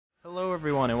Hello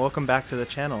everyone and welcome back to the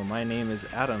channel. My name is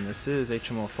Adam. This is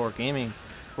HMO4 Gaming.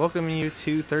 Welcoming you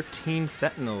to 13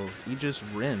 Sentinels Aegis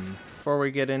Rim. Before we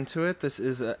get into it, this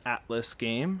is an Atlus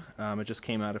game. It just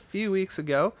came out a few weeks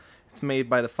ago. It's made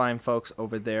by the fine folks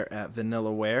over there at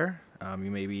Vanillaware. You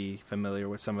may be familiar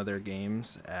with some of their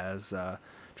games as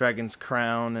Dragon's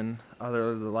Crown and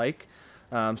other the like.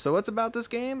 So what's about this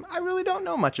game? I really don't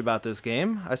know much about this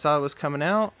game. I saw it was coming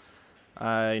out.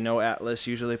 I know Atlus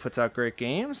usually puts out great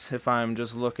games. If I'm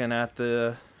just looking at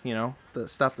the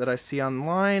stuff that I see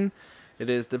online, it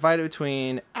is divided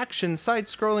between action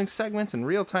side-scrolling segments and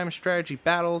real-time strategy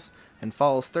battles, and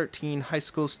follows 13 high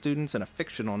school students in a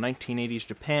fictional 1980s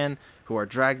Japan who are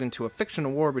dragged into a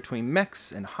fictional war between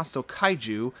mechs and hostile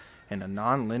kaiju in a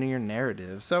non-linear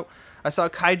narrative. So I saw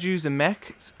kaijus and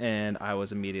mechs, and I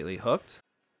was immediately hooked.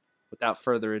 Without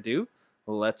further ado,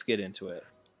 let's get into it.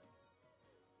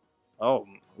 Oh,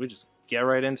 we just get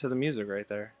right into the music right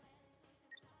there.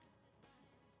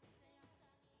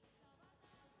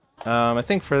 I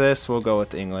think for this we'll go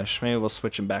with English. Maybe we'll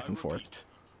switch them back and forth.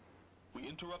 We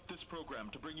interrupt this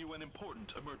program to bring you an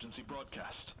important emergency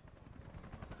broadcast.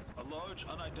 A large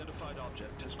unidentified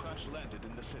object has crash-landed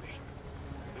in the city.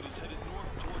 It is headed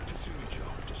north toward Kasumicho,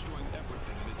 destroying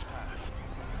everything in its path.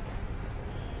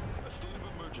 A state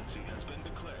of emergency has been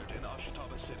declared in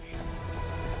Ashitaba City.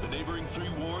 The neighboring 3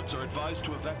 wards are advised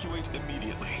to evacuate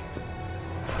immediately.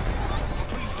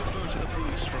 Please defer to the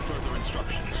police for further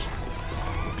instructions.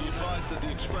 Be advised that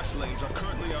the express lanes are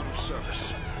currently out of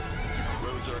service.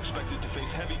 Roads are expected to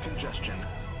face heavy congestion.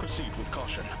 Proceed with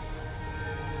caution.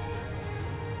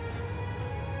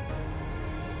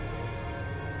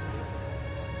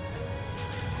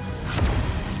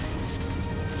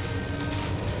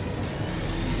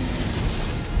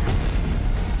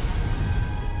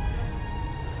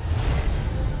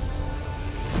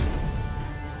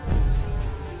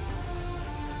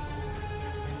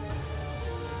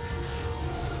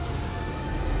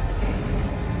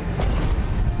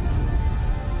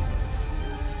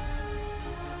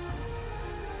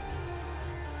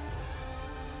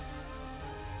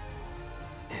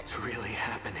 It's really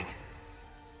happening.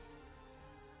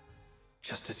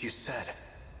 Just as you said.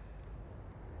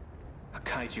 A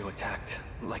kaiju attacked,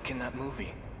 like in that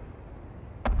movie.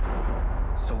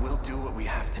 So we'll do what we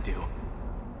have to do.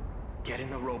 Get in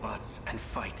the robots and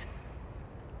fight.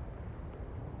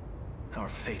 Our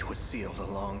fate was sealed a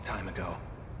long time ago.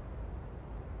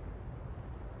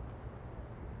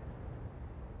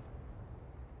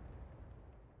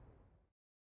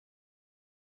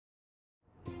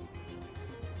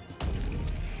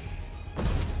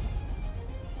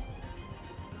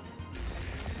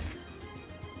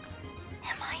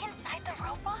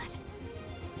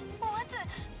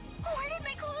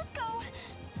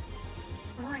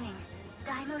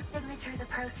 Signatures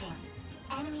approaching.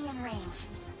 Enemy in range.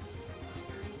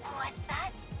 Was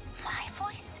that my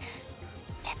voice?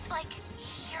 It's like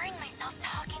hearing myself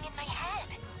talking in my head.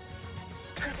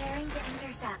 Preparing to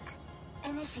intercept.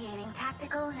 Initiating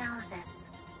tactical analysis.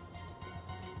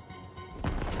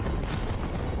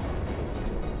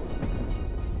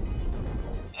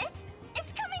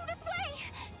 It's coming this way!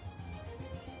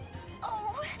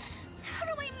 Oh, how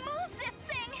do I move this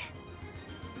thing?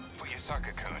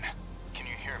 Fuyusaka-kun. Can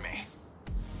you hear me?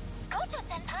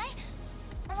 Gojo-senpai?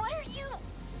 What are you?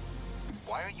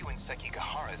 Why are you in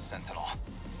Sekigahara's Sentinel?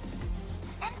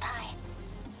 Senpai?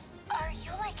 Are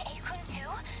you like Akun too?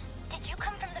 Did you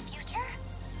come from the future?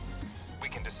 We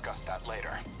can discuss that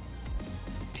later.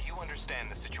 Do you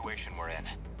understand the situation we're in?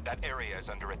 That area is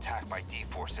under attack by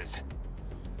D-forces.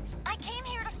 I came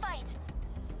here to fight.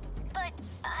 But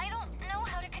I don't know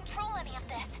how to control any of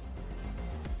this.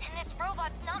 And this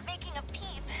robot's not making a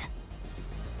peep.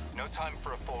 No time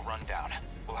for a full rundown.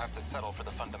 We'll have to settle for the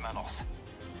fundamentals.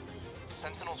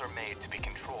 Sentinels are made to be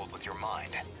controlled with your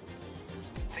mind.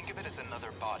 Think of it as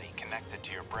another body connected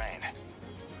to your brain.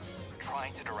 Try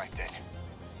to direct it.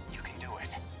 You can do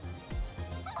it.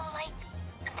 Like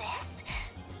this?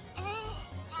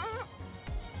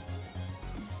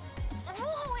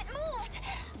 Whoa, it moved!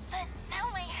 But now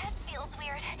my head feels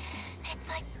weird. It's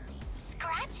like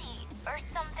scratchy or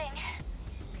something.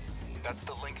 That's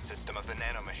the link system of the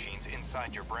nanomachines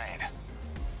inside your brain.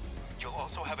 You'll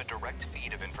also have a direct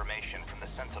feed of information from the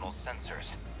Sentinel's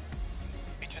sensors.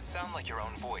 It should sound like your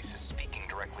own voice is speaking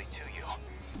directly to you.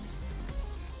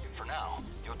 For now,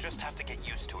 you'll just have to get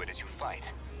used to it as you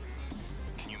fight.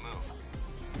 Can you move?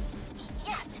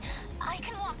 Yes, I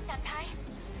can walk, Senpai.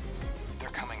 They're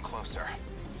coming closer.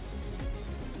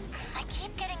 I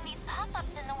keep getting these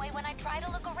pop-ups in the way when I try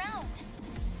to look around.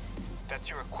 That's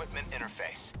your equipment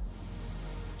interface.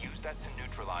 Use that to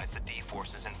neutralize the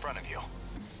D-forces in front of you.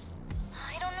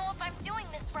 I don't know if I'm doing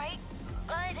this right,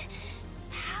 but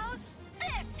how's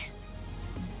this?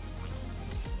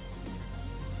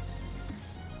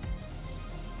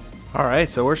 Alright,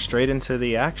 so we're straight into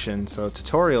the action. So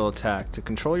tutorial attack. To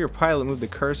control your pilot, move the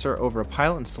cursor over a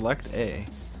pilot and select A.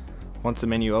 Once the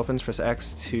menu opens, press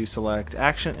X to select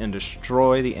action and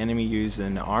destroy the enemy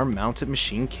using arm-mounted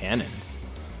machine cannons.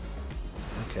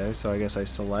 Okay, so I guess I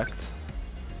select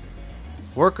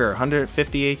Worker,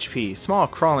 150 HP, small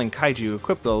crawling kaiju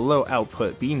equipped with a low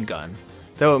output beam gun.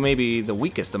 Though it may be the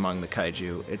weakest among the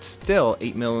kaiju, it's still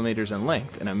 8mm in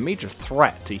length and a major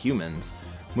threat to humans.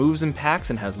 Moves in packs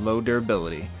and has low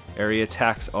durability. Area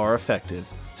attacks are effective.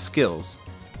 Skills: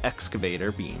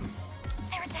 Excavator Beam.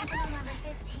 They're attacking number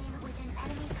 15 within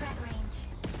enemy threat range.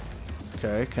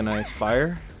 Okay, can I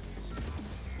fire?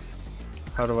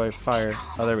 How do I fire?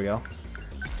 Oh, there we go.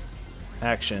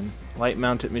 Action. Light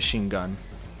mounted machine gun.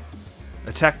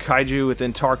 Attack kaiju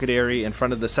within target area in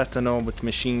front of the sentinel with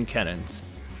machine cannons.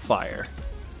 Fire.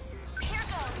 Here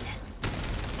goes.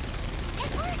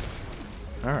 It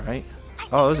worked. Alright.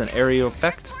 Oh, there's an aerial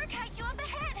effect. More kaiju up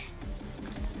ahead.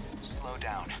 Slow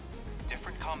down.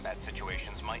 Different combat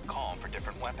situations might call for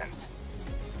different weapons.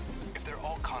 If they're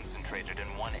all concentrated in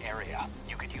one area,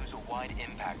 you could use a wide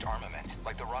impact armament,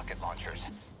 like the rocket launchers.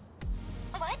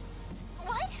 What?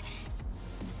 What?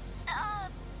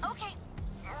 Okay.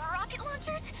 Rocket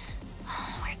launchers?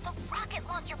 Where's the rocket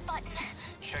launcher button?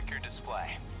 Check your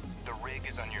display. The rig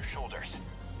is on your shoulders.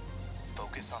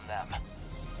 Focus on them.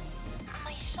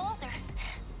 My shoulders.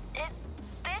 Is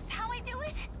this how I do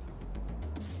it?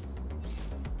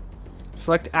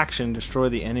 Select action, destroy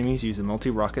the enemies using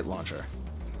multi-rocket launcher.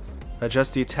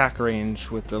 Adjust the attack range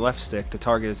with the left stick to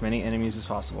target as many enemies as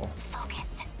possible. Focus.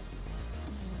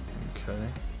 Okay.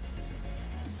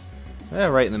 Yeah,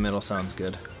 right in the middle sounds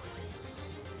good.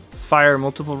 Fire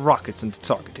multiple rockets into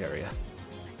target area.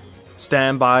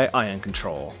 Stand by ion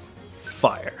control.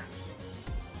 Fire.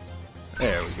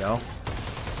 There we go.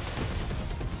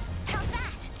 How's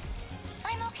that?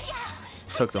 I'm okay.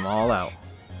 Took them all out.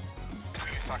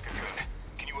 Fuyusaka-kun,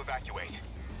 can you evacuate?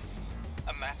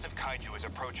 A massive kaiju is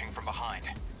approaching from behind.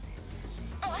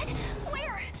 What?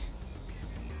 Where?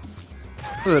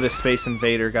 Look at this Space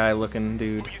Invader guy looking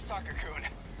dude. Fuyusaka-kun,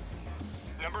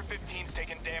 number 15's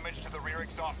taken damage to the rear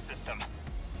exhaust system.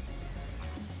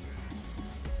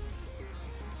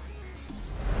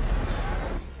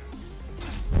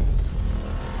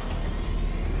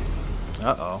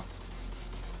 Uh-oh.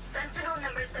 Sentinel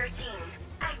number 13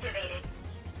 activated.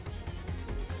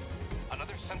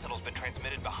 Another Sentinel's been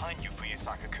transmitted behind you,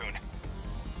 Fuyusaka-kun.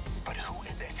 But who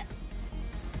is it?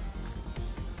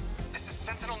 This is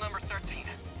Sentinel number 13.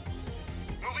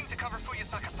 Moving to cover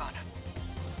Fuyusaka-san.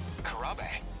 Kurabe,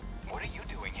 what are you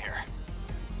doing here?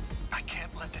 I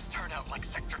can't let this turn out like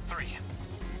Sector 3.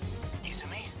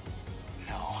 Izumi?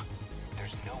 No.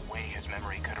 There's no way his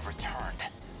memory could have returned.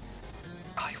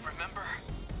 I remember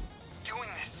doing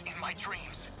this in my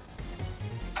dreams.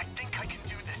 I think I can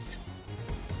do this.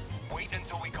 Wait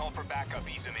until we call for backup,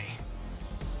 Izumi.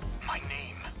 My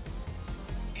name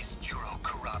is Juro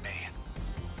Kurabe.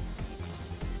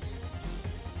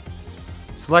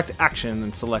 Select action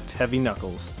and select heavy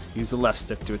knuckles. Use the left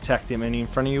stick to attack the enemy in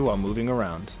front of you while moving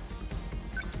around.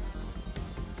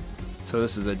 So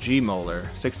this is a G-Molar,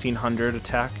 1600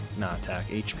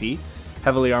 HP.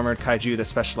 Heavily armored kaiju that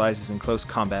specializes in close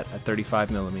combat at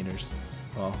 35mm.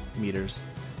 Well, meters.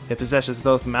 It possesses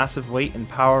both massive weight and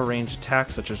power range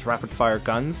attacks such as rapid-fire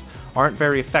guns aren't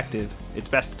very effective. It's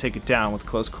best to take it down with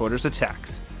close quarters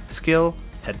attacks. Skill,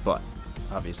 headbutt.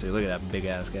 Obviously, look at that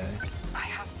big-ass guy. I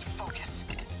have to focus.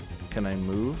 Can I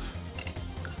move?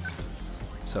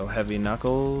 So heavy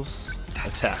knuckles,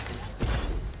 attack.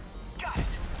 Got it.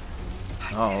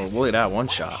 Oh, look at that one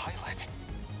What a shot. pilot.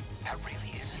 That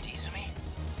really isn't Izumi.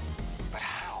 But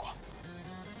how?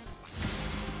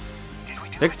 Did we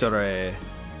do it? Victory!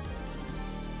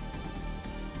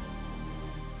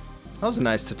 That was a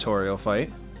nice tutorial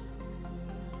fight.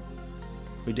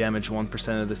 We damaged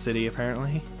 1% of the city,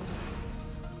 apparently.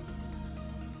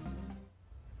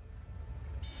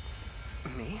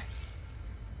 Me?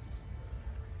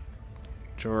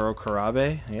 Juro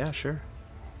Kurabe? Yeah, sure.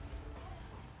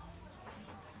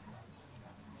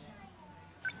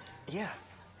 Yeah.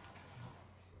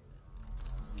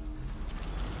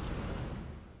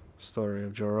 Story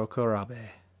of Juro Kurabe.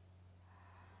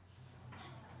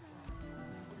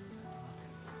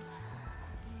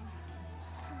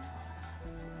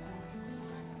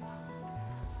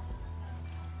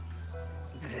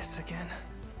 This again?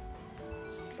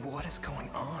 What is going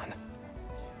on?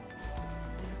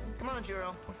 Come on,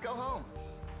 Juro. Let's go home.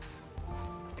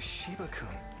 Shiba-kun.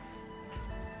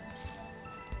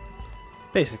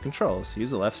 Basic controls.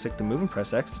 Use the left stick to move and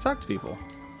press X to talk to people.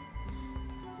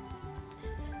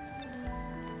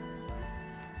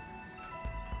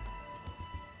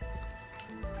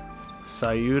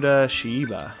 Sayuda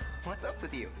Shiba. What's up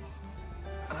with you?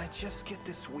 I just get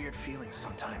this weird feeling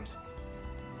sometimes.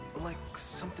 Like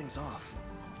something's off.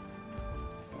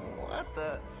 What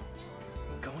the?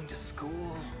 Going to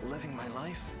school, living my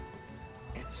life.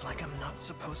 It's like I'm not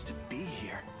supposed to be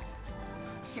here.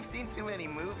 You've seen too many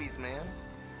movies, man.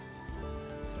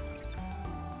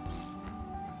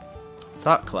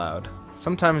 Thought cloud.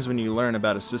 Sometimes when you learn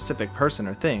about a specific person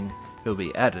or thing, it'll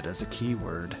be added as a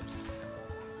keyword.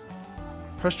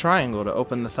 Press triangle to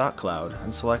open the thought cloud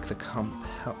and select the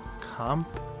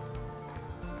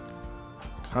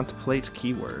contemplate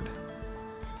keyword.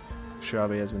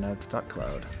 Kurabe has been added to thought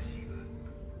cloud.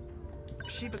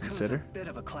 Shiba-kun's a bit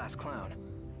of a class clown,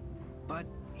 but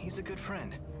he's a good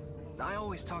friend. I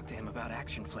always talk to him about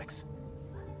action flicks.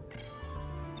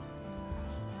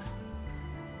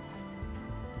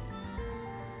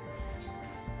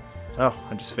 Oh,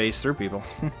 I just phased through people.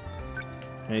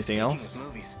 Anything else? Speaking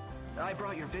of movies, I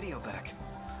brought your video back.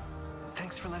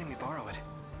 Thanks for letting me borrow it.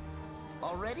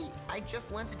 Already? I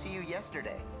just lent it to you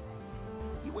yesterday.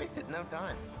 You wasted no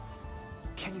time.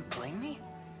 Can you blame me?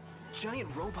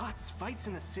 Giant robots, fights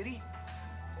in the city?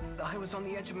 I was on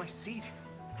the edge of my seat.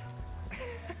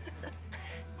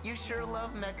 You sure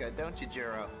love mecha, don't you,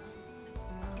 Juro?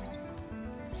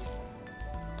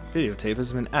 Videotape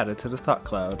has been added to the thought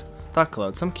cloud. Thought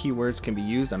cloud. Some keywords can be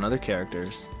used on other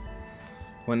characters.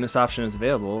 When this option is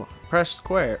available, press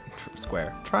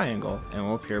triangle, and it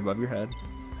will appear above your head.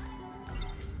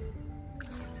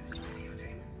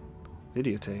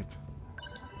 Videotape.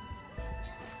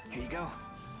 Here you go.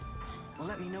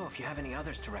 Let me know if you have any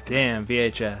others to recommend.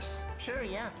 Damn, VHS. Sure,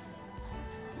 yeah.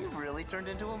 You've really turned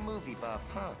into a movie buff,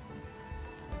 huh?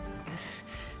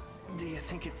 Do you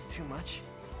think it's too much?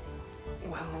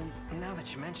 Well, now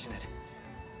that you mention it,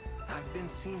 I've been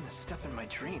seeing this stuff in my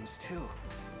dreams, too.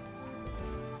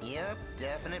 Yep,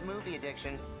 definite movie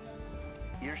addiction.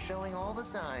 You're showing all the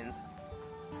signs.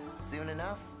 Soon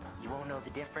enough, you won't know the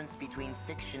difference between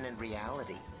fiction and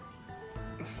reality.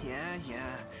 Yeah.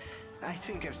 I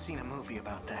think I've seen a movie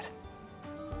about that.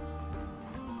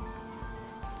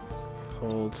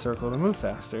 Hold circle to move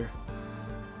faster.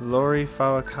 Lori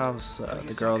Fawakasa,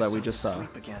 the girl that we just saw.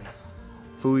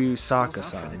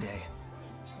 Fuyusaka-san.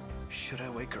 Should I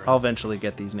wake her I'll up? eventually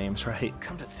get these names right.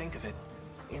 Come to think of it,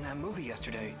 in that movie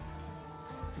yesterday,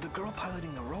 the girl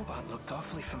piloting the robot looked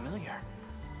awfully familiar.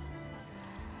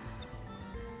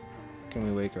 Can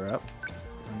we wake her up?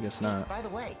 I guess not. By the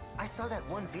way, I saw that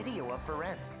one video up for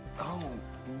rent. Oh,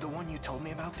 the one you told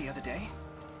me about the other day?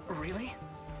 Really?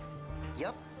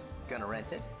 Yup. Gonna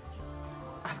rent it?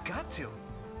 I've got to.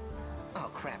 Oh,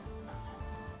 crap.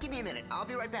 Give me a minute. I'll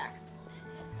be right back.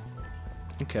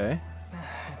 Okay.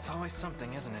 It's always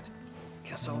something, isn't it?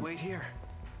 Guess I'll wait here.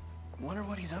 Wonder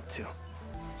what he's up to.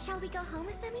 Shall we go home,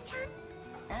 Asami-chan?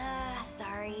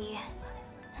 Sorry.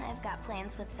 I've got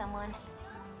plans with someone.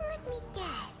 Let me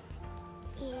guess.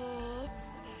 It's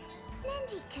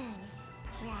Nenji-kun,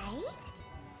 right?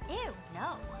 Ew,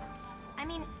 no. I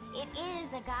mean, it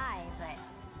is a guy, but...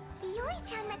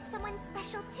 Yuri-chan met someone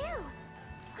special too.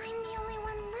 I'm the only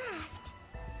one left.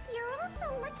 You're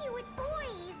also lucky with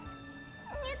boys.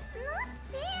 It's not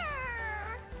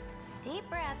fair. Deep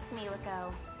breaths,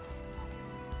 Miwako.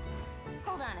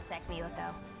 Hold on a sec,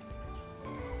 Miwako.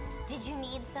 Did you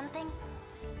need something?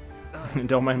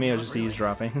 Don't mind me, I was just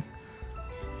eavesdropping.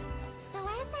 So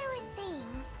as I was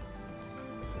saying...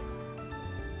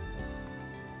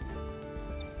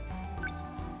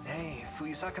 Hey,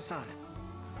 Fuyusaka-san.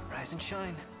 Rise and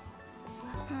shine.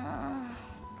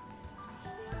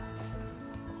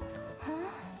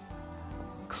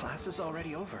 Class is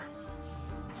already over.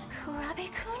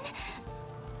 Kurabe-kun?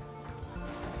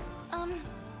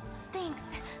 Thanks.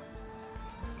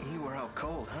 You were out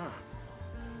cold, huh?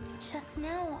 Just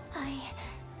now, I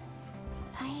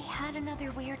had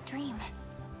another weird dream.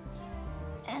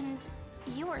 And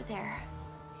you were there.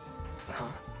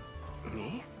 Huh?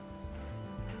 Me?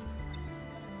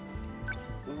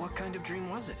 What kind of dream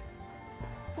was it?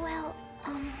 Well,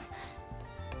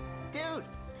 Dude!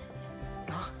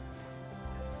 Huh?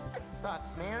 This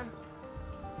sucks, man.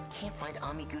 Can't find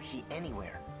Amiguchi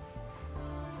anywhere.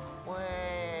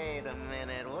 Wait a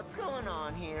minute, what's going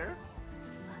on here?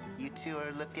 You two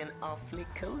are looking awfully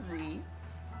cozy.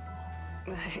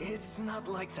 It's not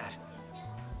like that.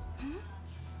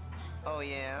 Oh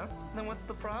yeah? Then what's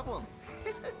the problem?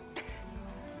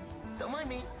 Don't mind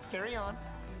me. Carry on.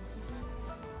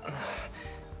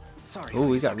 Sorry. Oh,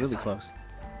 we got Fuyusaka-san. really close.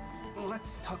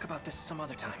 Let's talk about this some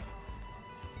other time.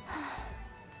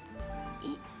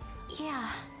 Yeah.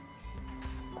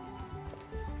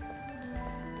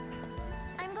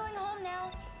 I'm going home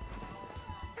now.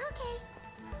 Okay.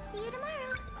 See you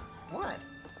tomorrow. What?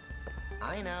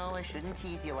 I know, I shouldn't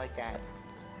tease you like that.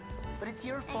 But it's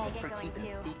your fault get for going keeping too.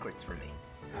 secrets from me.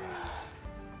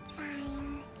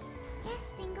 Fine. Guess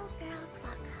single girls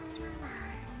walk home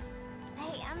alone.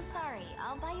 Hey, I'm sorry.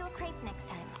 I'll buy you a crepe next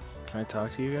time. Can I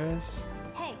talk to you guys?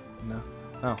 Hey, No.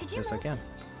 Oh, Could you yes I move? can.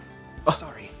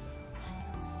 Sorry.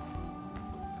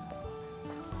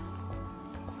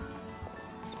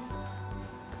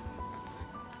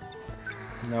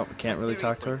 Nope, can't really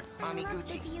talk to her. I love the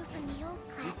Amiguchi, view from the old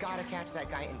we classroom. gotta catch that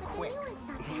guy and But quick. the new one's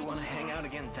not You bad want to hang either. out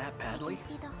again that I badly? can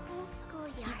see the whole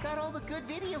schoolyard. He's got all the good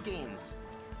video games.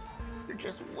 You're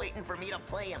just waiting for me to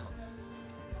play him.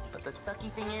 But the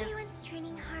sucky thing is, Everyone's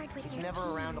training hard with he's their never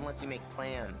around teams. unless you make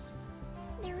plans.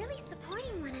 They're really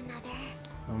supporting one another.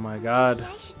 Oh my god.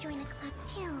 Maybe I should join a club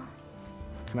too.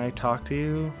 Can I talk to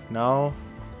you? No?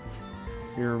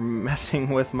 You're messing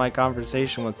with my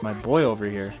conversation with my boy over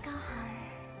here. To go home.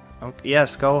 Okay,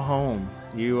 yes, go home.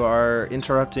 You are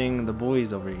interrupting the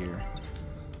boys over here.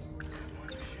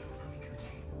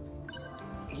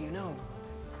 You know,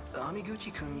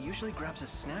 Amiguchi-kun usually grabs a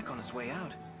snack on his way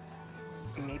out.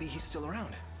 Maybe he's still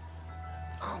around.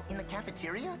 Oh, in the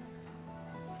cafeteria?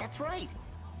 That's right.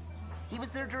 He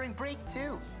was there during break,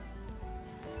 too.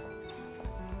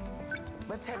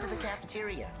 Let's head to the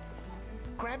cafeteria.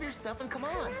 Grab your stuff and come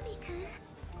on. Kurabe-kun.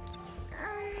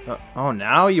 Oh,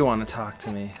 now you want to talk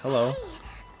to me. Hello. Hey,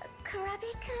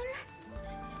 Kurabe-kun.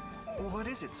 What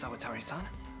is it, Sawatari-san?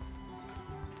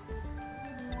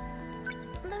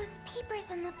 Those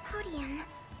papers on the podium.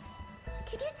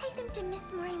 Could you take them to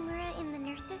Miss Morimura in the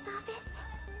nurse's office?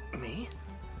 Me?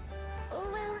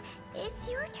 Well, it's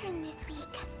your turn this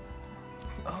week.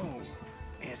 Oh,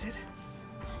 is it?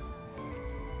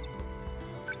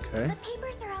 Okay. The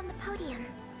papers are on the podium.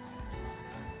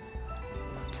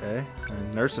 Okay.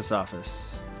 Nurse's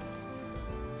office.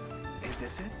 Is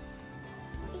this it?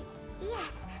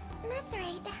 Yes, that's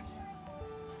right.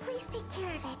 Please take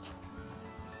care of it.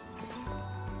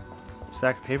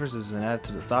 Stack of papers has been added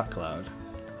to the thought cloud.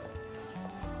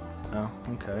 Oh,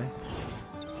 okay.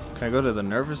 Can I go to the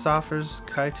nervous office,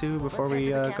 Kaiju, before Let's we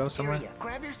head to the go somewhere? cafeteria.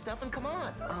 Grab your stuff and come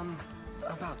on.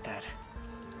 About that.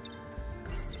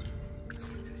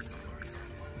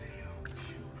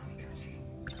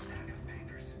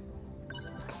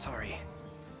 Sorry,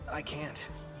 I can't.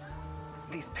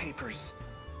 These papers.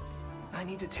 I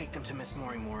need to take them to Miss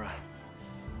Morimura.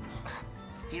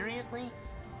 Seriously?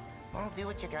 Well, do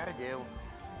what you gotta do.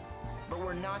 But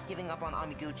we're not giving up on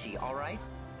Amiguchi, alright?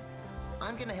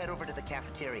 I'm gonna head over to the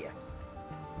cafeteria.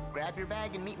 Grab your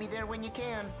bag and meet me there when you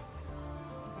can.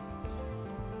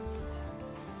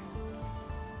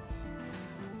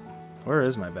 Where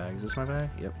is my bag? Is this my bag?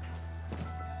 Yep.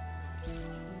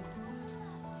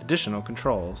 Additional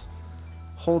controls.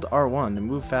 Hold R1 to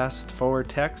move fast forward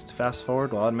text. Fast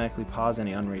forward will automatically pause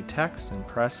any unread text, and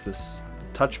press this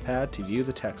touchpad to view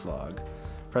the text log.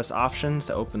 Press options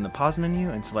to open the pause menu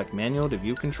and select manual to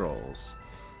view controls.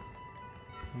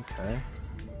 Okay.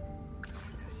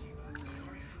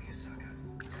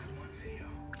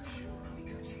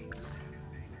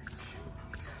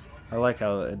 I like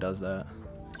how it does that.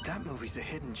 That movie's a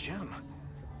hidden gem.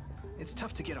 It's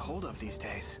tough to get a hold of these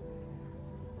days.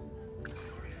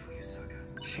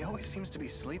 She always seems to be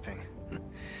sleeping.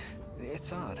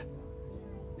 It's odd.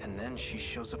 And then she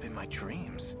shows up in my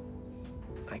dreams.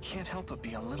 I can't help but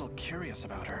be a little curious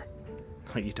about her.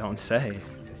 You don't say.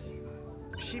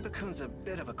 Shiba-kun's a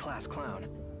bit of a class clown,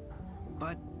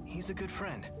 but he's a good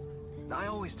friend. I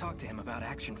always talk to him about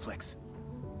action flicks.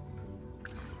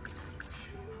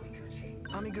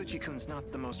 Amiguchi-kun's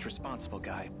not the most responsible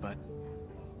guy, but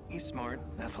he's smart,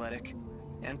 athletic,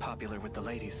 and popular with the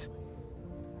ladies.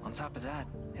 On top of that,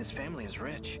 his family is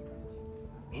rich.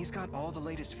 He's got all the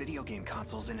latest video game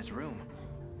consoles in his room.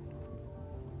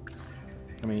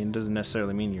 I mean, it doesn't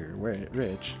necessarily mean you're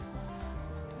rich.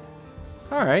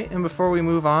 Alright, and before we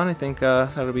move on, I think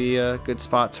that'll be a good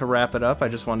spot to wrap it up. I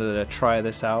just wanted to try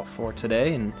this out for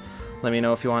today, and let me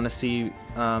know if you want to see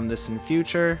this in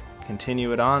future.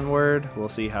 Continue it onward. We'll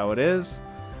see how it is.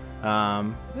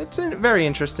 It's very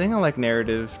interesting. I like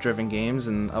narrative-driven games,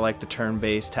 and I like the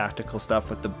turn-based tactical stuff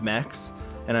with the mechs.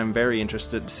 And I'm very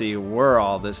interested to see where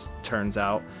all this turns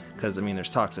out, because I mean, there's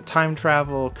talks of time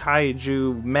travel,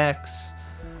 Kaiju, mechs.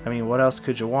 I mean, what else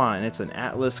could you want? And it's an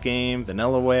Atlus game,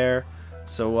 Vanillaware.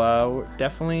 So we're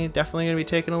definitely gonna be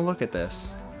taking a look at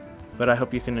this. But I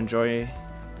hope you can enjoy.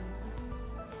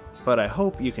 But I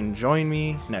hope you can join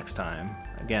me next time.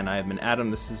 Again, I have been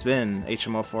Adam. This has been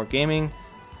HMO4 Gaming,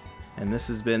 and this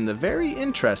has been the very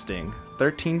interesting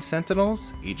 13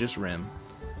 Sentinels Aegis Rim.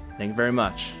 Thank you very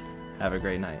much. Have a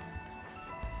great night.